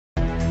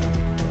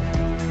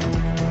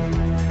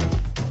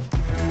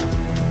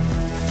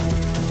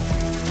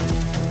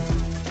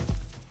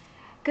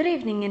Good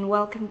evening and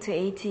welcome to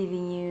ATV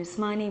News.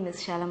 My name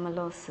is Shalama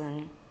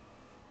Lawson.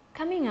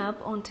 Coming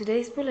up on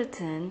today's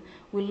bulletin,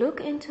 we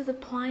look into the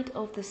plight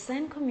of the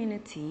San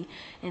community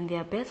and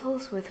their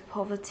battles with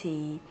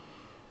poverty.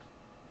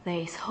 There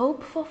is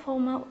hope for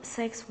former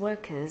sex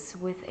workers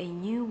with a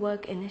new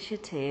work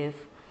initiative.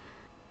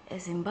 A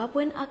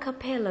Zimbabwean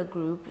accapella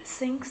group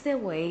sings their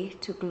way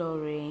to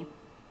glory.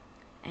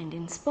 And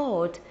in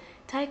sport,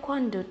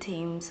 Tae-Kwando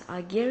teams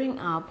are gearing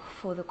up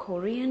for the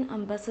Korean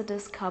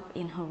Ambassadors Cup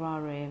in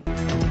Harare.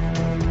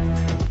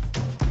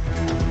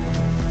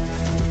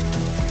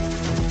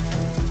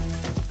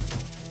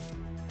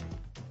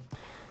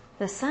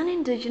 The San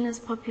indigenous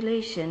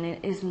population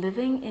is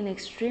living in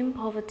extreme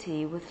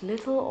poverty with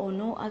little or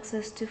no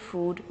access to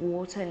food,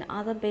 water and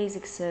other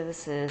basic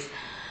services.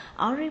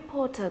 Our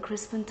reporter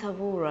Crispin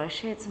Tavora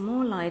sheds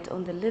more light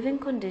on the living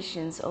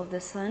conditions of the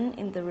San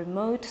in the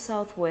remote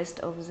southwest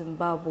of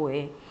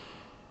Zimbabwe.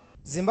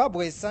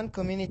 Zimbabwe's San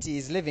community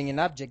is living in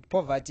abject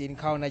poverty in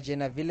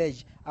Kaunajena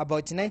village,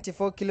 about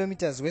 94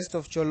 kilometers west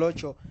of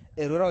Cholocho,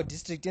 a rural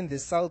district in the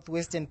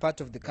southwestern part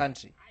of the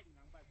country.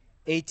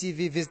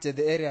 ATV visited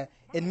the area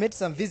and met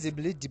some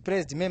visibly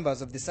depressed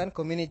members of the San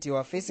community who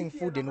are facing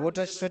food and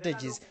water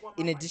shortages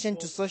in addition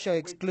to social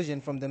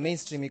exclusion from the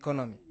mainstream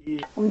economy.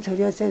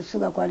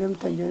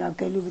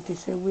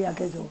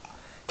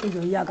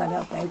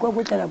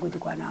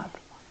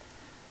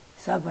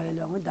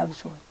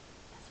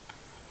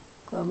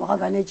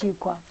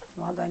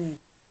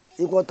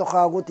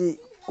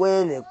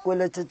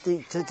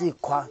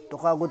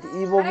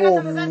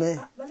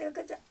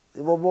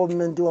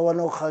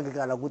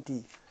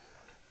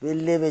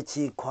 Beleve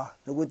chikwa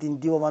nokuti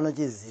ndiwo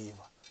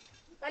vanochiziva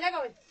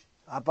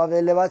apa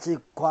vele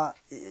vachikwa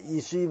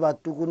isvi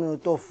vatukuno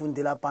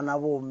tofundira pana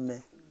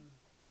vome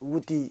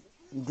ukuthi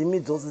ndimi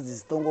dzose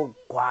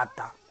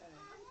dzisitongogwata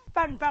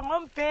vanhu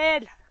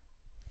vangompela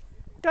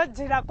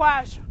todzira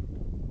kwazvo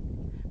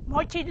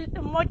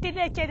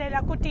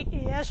motilechelela kuti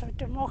iyezvo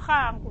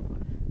tinohangu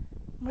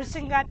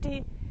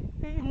musingati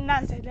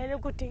nanzelele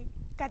kuti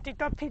kati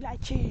tophila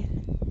chini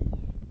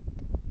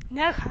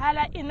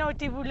nehala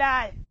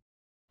inotibulaya.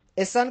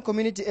 A San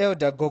community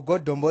elder, Gogo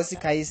Dombosi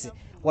Kaisi,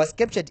 was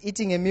captured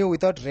eating a meal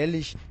without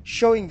relish,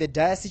 showing the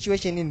dire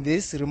situation in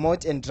this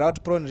remote and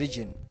drought-prone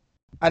region.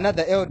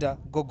 Another elder,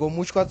 Gogo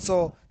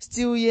Muchkwatso,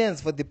 still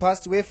yearns for the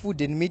past where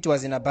food and meat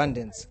was in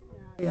abundance.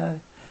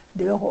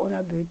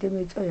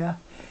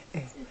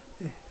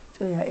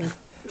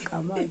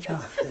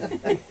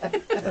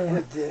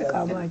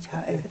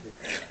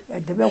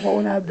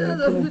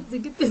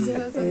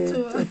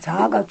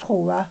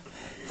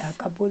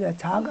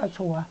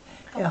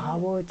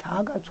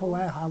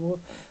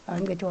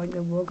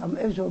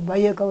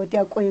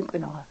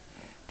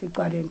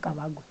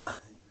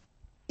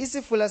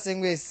 Isifula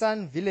Sengwe's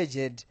San village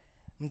head,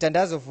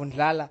 Mtandazo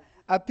Fundlala,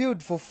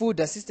 appealed for food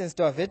assistance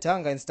to avert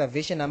hunger and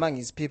starvation among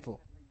his people.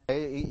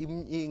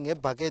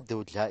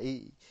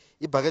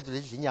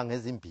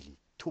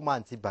 2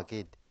 months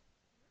ibhakede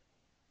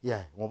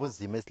yeah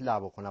ngobuzima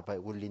esilabo khona pha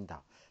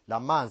kulinda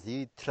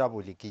lamanzi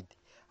trouble ikidi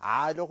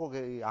hayi lokho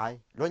ke hayi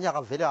lo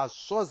nyaka vele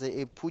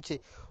asoze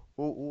ephutshe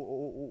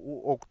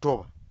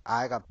October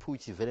hayi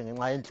kaphuthi vele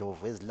ngenxa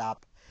yendlovu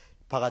ezilapha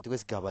phakathi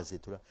kwesigaba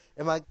zethu la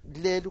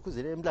emaleli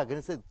ukuzele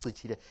emlangeni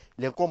sezicicile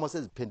lenkomo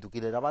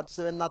seziphendukile labantu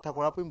sebenatha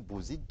khona lapho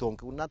imbuzi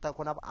idonke unatha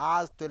khona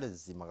asitwele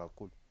nzima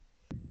kakhulu.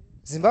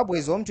 Zimbabwe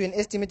is home to an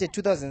estimated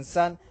 2,000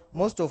 San,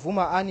 most of whom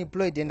are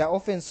unemployed and are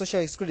often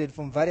socially excluded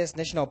from various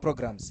national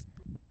programs.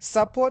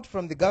 Support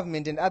from the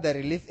government and other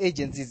relief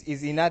agencies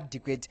is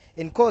inadequate,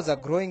 and calls are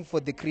growing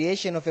for the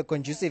creation of a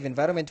conducive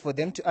environment for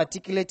them to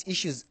articulate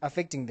issues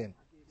affecting them.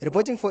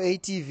 Reporting for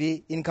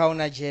ATV in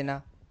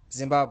Kaunajena,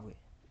 Zimbabwe.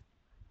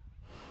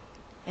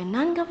 A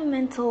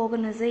non-governmental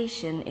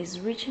organization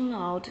is reaching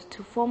out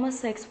to former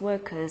sex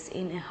workers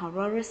in a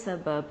Harare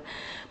suburb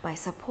by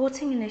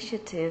supporting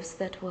initiatives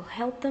that will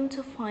help them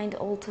to find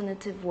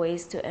alternative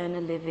ways to earn a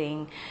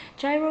living.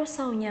 Jairo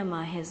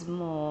Saunyama has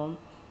more.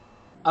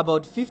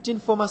 About 15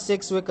 former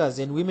sex workers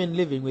and women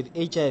living with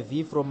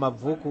HIV from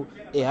Mavuku,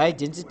 a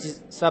high-density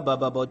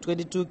suburb about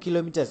 22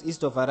 kilometers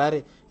east of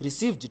Harare,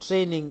 received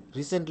training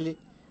recently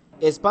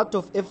as part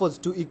of efforts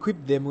to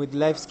equip them with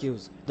life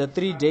skills. The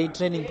 3-day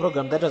training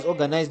program that was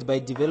organized by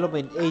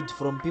Development Aid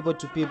from People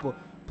to People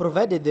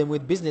provided them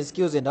with business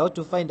skills and how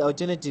to find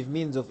alternative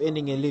means of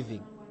earning a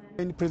living.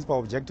 The main principal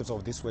objectives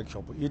of this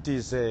workshop, it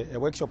is a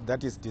workshop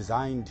that is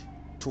designed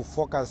to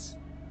focus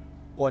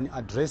on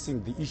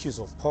addressing the issues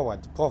of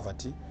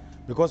poverty,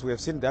 because we have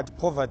seen that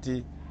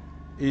poverty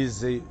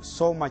is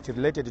so much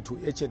related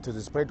to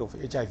the spread of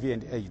HIV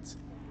and AIDS.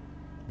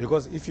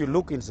 Because if you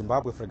look in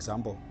Zimbabwe, for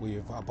example, we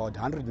have about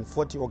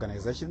 140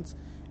 organizations,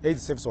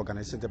 AIDS service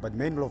organizations, but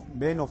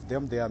many of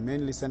them, they are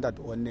mainly centered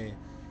on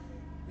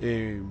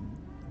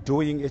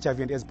doing HIV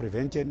and AIDS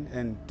prevention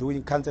and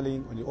doing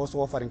counseling, and also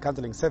offering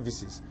counseling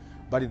services.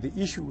 But the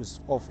issues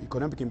of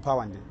economic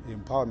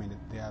empowerment,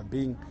 they are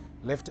being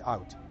left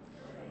out.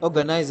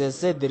 Organizers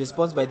said the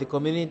response by the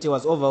community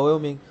was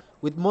overwhelming,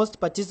 with most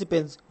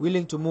participants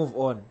willing to move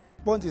on.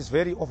 response is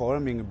very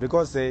overwhelming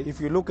because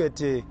if you look at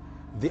the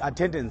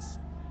attendance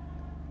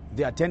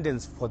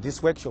for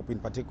this workshop in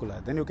particular,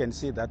 then you can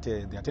see that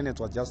the attendance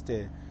was just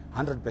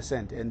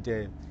 100%.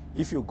 And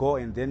if you go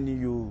and then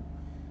you,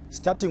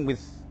 starting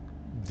with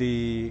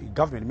the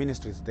government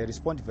ministries, they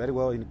respond very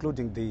well,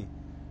 including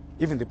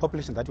even the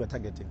population that we are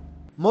targeting.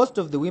 Most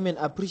of the women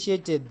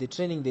appreciated the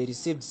training they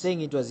received, saying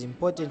it was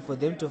important for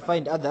them to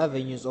find other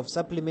avenues of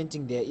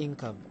supplementing their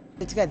income.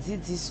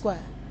 Tikadzidziswa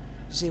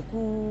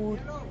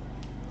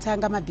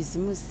zvekutanga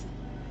mabhizimusi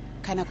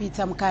kana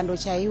kuita mukando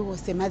chaiwo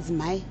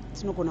semadzimai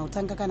tinogona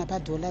kutanga kana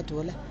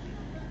 $1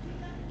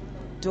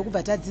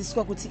 ndokubva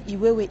tadzidziswa kuti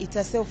iwewe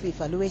ita self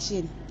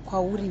evaluation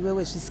kwauri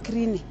iwewe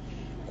zviscreen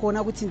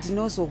kuona kuti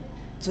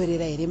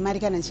ndinozodzorera here mari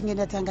kana ndichinge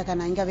ndatanga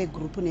kana ingave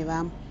group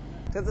nevamwe.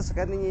 Tadza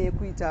zvakanyanya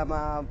kuita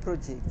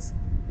ma-projects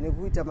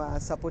nekuita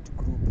ma-support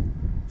group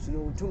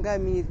zvino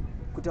utungamiri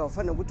kuti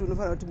haufanira kuti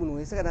unofanira kuti munhu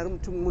wese kana ari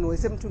munhu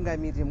wese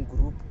mutungamiri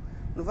mugroup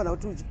unofanira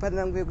kuti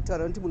uchipanira nguva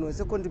yekutaura kuti munhu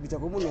wese contributa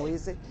kwemunhu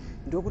wese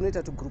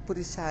ndokunoita kuti group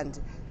rishande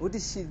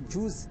nokuti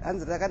juice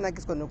hanzi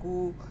rakanakiswa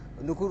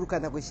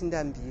nokurukana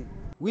kwechindambiri.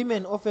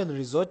 Women often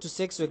resort to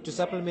sex work to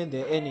supplement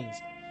their earnings,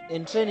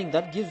 and training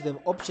that gives them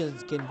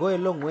options can go a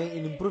long way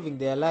in improving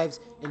their lives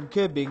and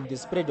curbing the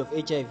spread of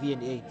HIV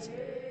and AIDS.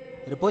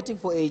 Reporting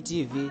for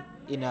ATV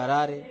in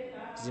Harare,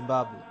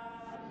 Zimbabwe.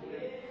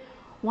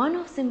 One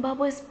of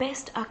Zimbabwe's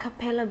best a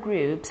cappella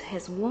groups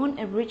has won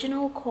a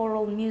regional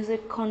choral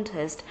music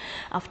contest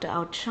after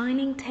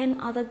outshining 10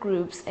 other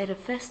groups at a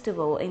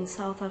festival in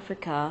South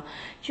Africa.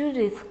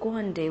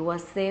 Tae-Kwando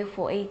was there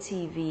for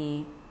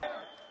ATV.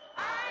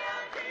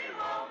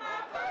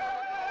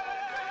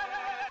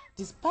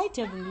 Despite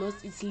having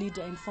lost its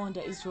leader and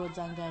founder Israel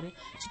Zangare,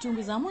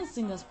 Zimbabwean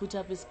singers put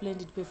up a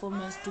splendid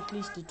performance to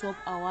clinch the top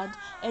award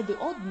at the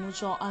Old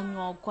Mutual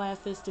Annual Choir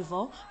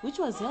Festival, which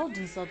was held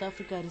in South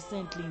Africa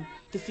recently.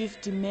 The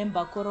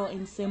 50-member choral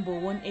ensemble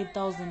won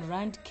 8,000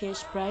 Rand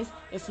cash prize,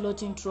 a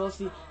floating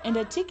trophy, and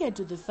a ticket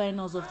to the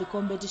finals of the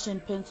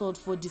competition penciled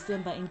for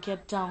December in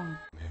Cape Town.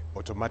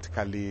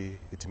 Automatically,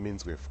 it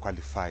means we've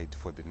qualified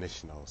for the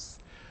nationals,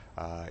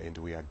 and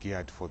we are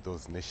geared for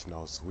those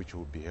nationals which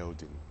will be held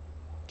in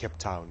Cape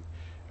Town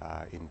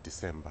in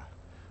December,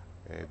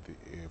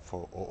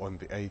 on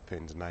the 8th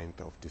and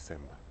 9th of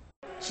December.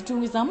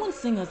 Zimbabwean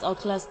singers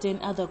outclassed 10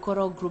 other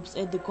choral groups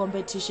at the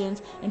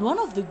competitions, and one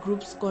of the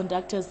group's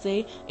conductors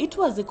say it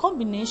was a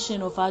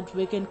combination of hard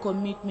work and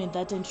commitment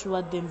that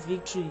ensured them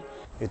victory.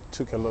 It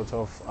took a lot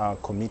of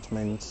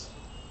commitment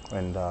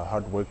and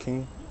hard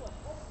working,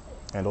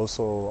 and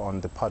also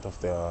on the part of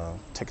the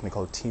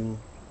technical team,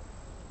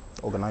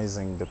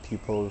 organizing the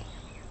people,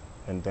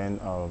 and then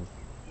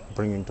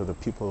bringing to the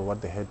people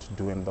what they had to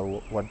do and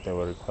what they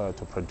were required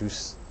to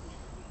produce,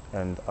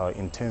 and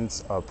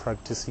intense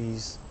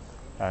practices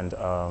and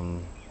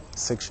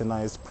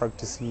sectionized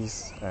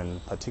practices and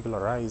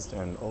particularized,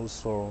 and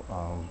also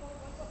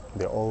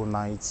the all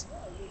nights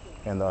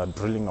and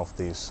drilling of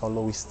the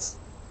soloists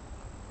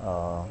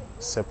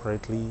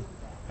separately,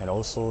 and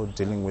also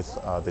dealing with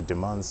the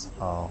demands,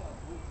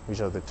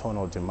 which are the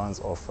tonal demands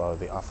of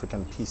the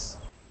African piece.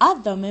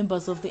 Other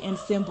members of the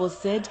ensemble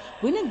said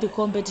winning the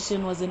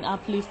competition was an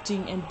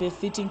uplifting and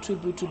befitting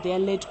tribute to their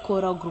late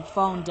choral group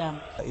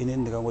founder.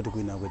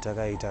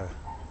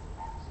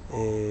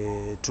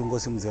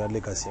 Tungosimudzira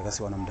legacy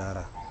yakasiwana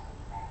mudhara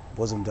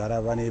because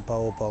mudhara vane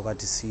pavo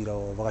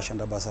pavakatisira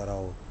vakashanda basa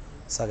ravo,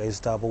 saka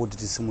isu tapo kuti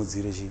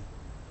tisimudzire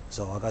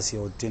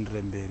zvavakasiya kuti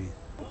tiendere mberi.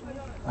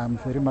 I'm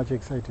very much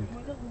excited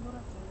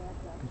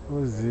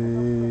because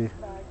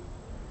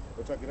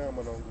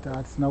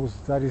tatisina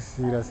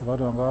kuzvitarisira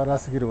sevanhu vanga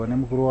varasikirwa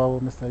nemukuru wavo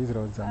Mr.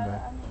 Israel Zangare.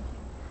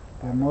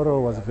 The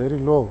morale was very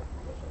low,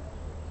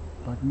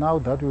 but now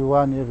that we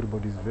won,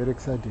 everybody is very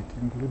excited,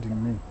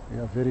 including me. We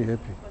are very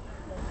happy.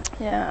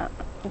 Yeah,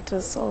 it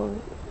feels so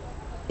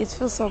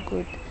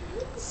good,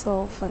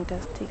 so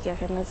fantastic.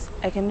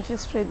 I can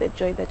express the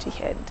joy that we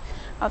had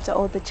after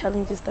all the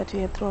challenges that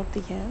we had throughout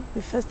the year.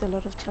 We faced a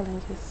lot of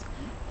challenges,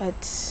 but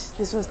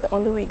this was the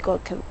only way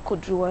God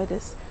could reward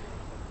us.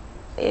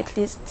 At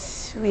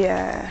least we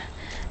are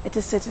at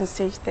a certain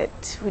stage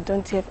that we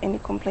don't have any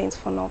complaints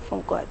for now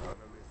from God.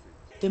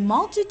 The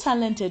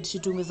multi-talented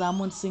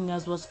Zimbabwean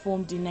singers was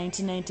formed in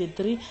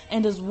 1993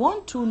 and has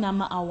won 2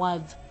 NAMA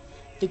awards.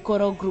 The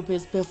choral group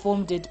has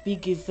performed at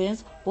big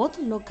events, both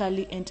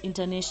locally and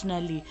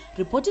internationally.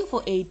 Reporting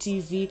for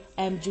ATV,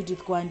 I am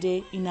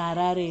Tae-Kwando in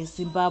Harare,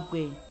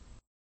 Zimbabwe.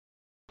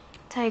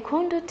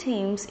 Taekwondo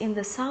teams in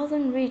the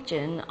southern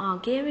region are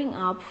gearing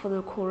up for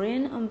the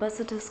Korean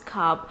Ambassadors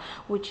Cup,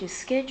 which is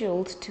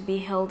scheduled to be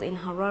held in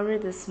Harare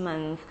this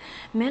month.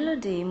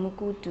 Melody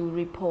Mukudu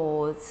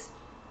reports.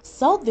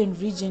 Southern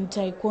region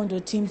Taekwondo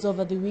teams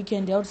over the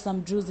weekend held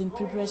some drills in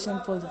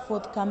preparation for the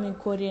forthcoming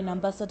Korean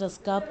Ambassadors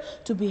Cup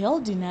to be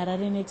held in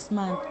Harare next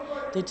month.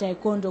 The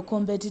Taekwondo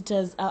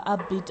competitors are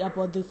upbeat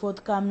about the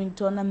forthcoming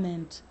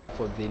tournament.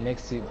 For the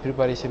next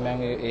preparation,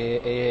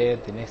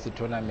 the next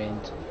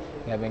tournament,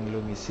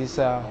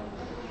 ngilungisisa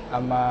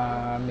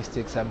ama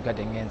mistakes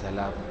amikade ngenza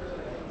lapho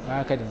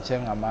ngakade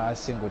ngitshaya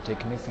ngama-single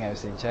techniques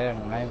ngiyasentshaya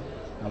ngayo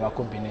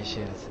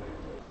ngama-combinations.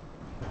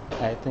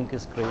 I think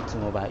it's great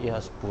ngoba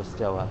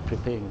iyasiboost our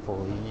preparing for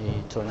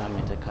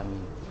i-tournament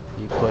coming.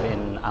 We got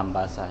an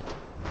ambassador.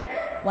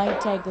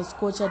 White Tigers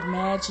coach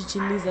Admire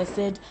Chichiliza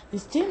said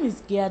his team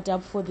is geared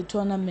up for the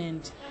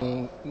tournament.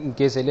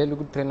 Ngezelela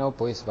ukutraina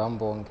uboys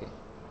bambonke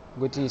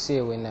ukuthi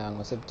siyewina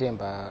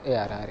ngoSeptember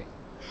eHarare.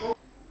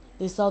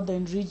 The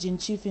Southern Region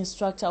Chief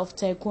Instructor of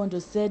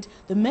Tae-Kwando said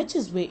the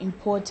matches were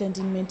important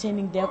in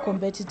maintaining their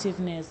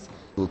competitiveness.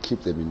 We'll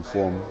keep them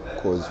informed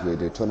because we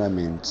had a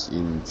tournament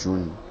in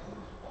June,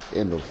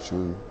 end of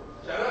June,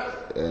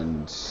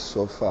 and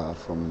so far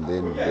from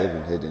then they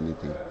haven't had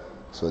anything.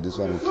 So this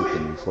one will keep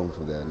them informed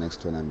for their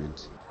next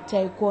tournament.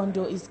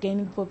 Taekwondo is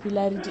gaining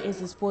popularity as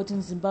a sport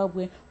in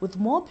Zimbabwe, with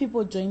more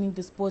people joining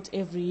the sport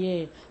every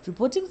year.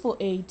 Reporting for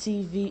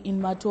ATV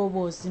in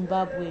Matobo,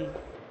 Zimbabwe.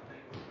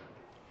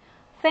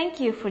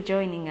 Thank you for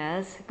joining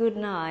us. Good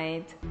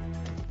night.